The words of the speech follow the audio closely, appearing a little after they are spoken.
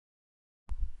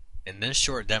In this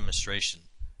short demonstration,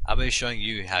 I'll be showing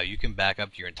you how you can back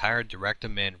up your entire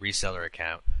Directadmin reseller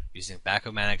account using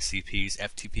Backomatic CP's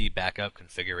FTP backup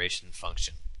configuration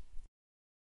function.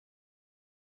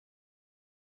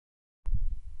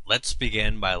 Let's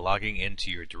begin by logging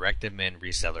into your Directadmin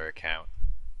reseller account.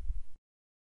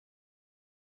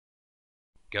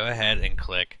 Go ahead and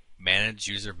click Manage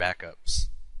User Backups.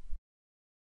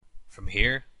 From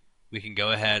here, we can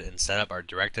go ahead and set up our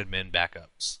Directadmin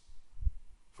backups.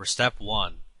 For step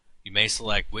 1, you may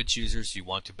select which users you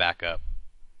want to back up.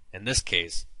 In this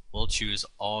case, we'll choose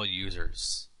all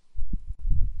users.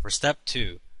 For step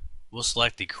 2, we'll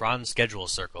select the cron schedule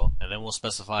circle and then we'll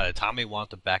specify the time we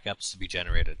want the backups to be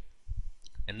generated.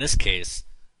 In this case,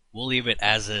 we'll leave it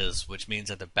as is, which means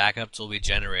that the backups will be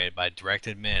generated by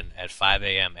Directadmin at 5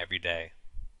 a.m. every day.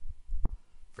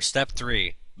 For step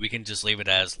 3, we can just leave it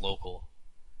as local.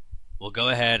 We'll go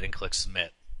ahead and click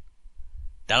Submit.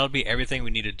 That'll be everything we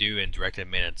need to do in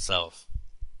Directadmin itself.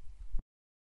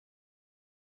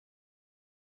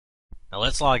 Now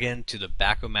let's log in to the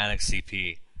Backomatic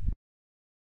CP.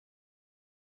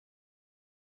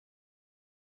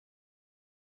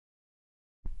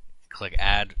 Click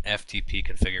Add FTP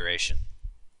Configuration.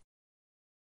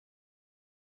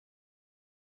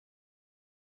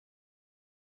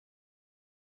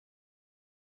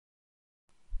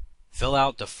 Fill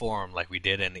out the form like we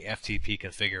did in the FTP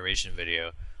configuration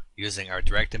video using our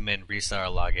Directadmin reseller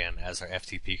login as our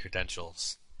FTP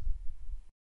credentials.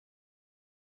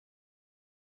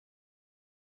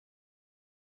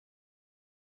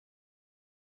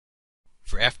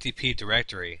 For FTP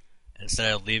directory,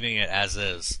 instead of leaving it as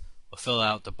is, we'll fill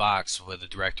out the box with the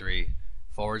directory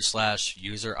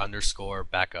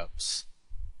 /user_backups.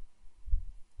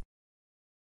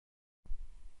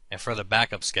 And for the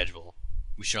backup schedule,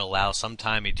 we should allow some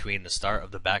time between the start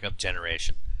of the backup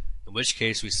generation, in which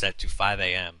case we set to 5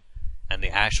 a.m., and the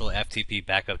actual FTP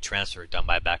backup transfer done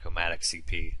by Backomatic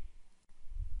CP.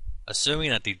 Assuming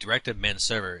that the Directadmin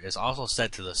server is also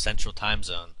set to the central time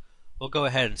zone, we'll go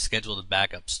ahead and schedule the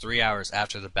backups 3 hours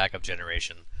after the backup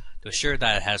generation to assure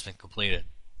that it has been completed.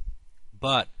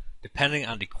 But, depending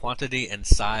on the quantity and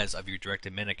size of your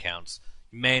Directadmin accounts,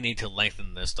 you may need to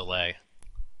lengthen this delay.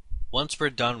 Once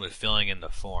we're done with filling in the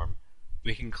form,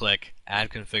 we can click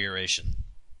Add Configuration.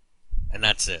 And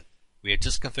that's it. We have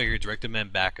just configured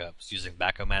Directadmin backups using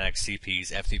Backomatic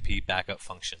CP's FTP backup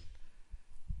function.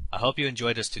 I hope you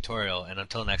enjoyed this tutorial, and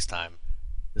until next time,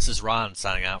 this is Ron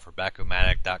signing out for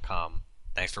Backomatic.com.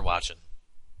 Thanks for watching.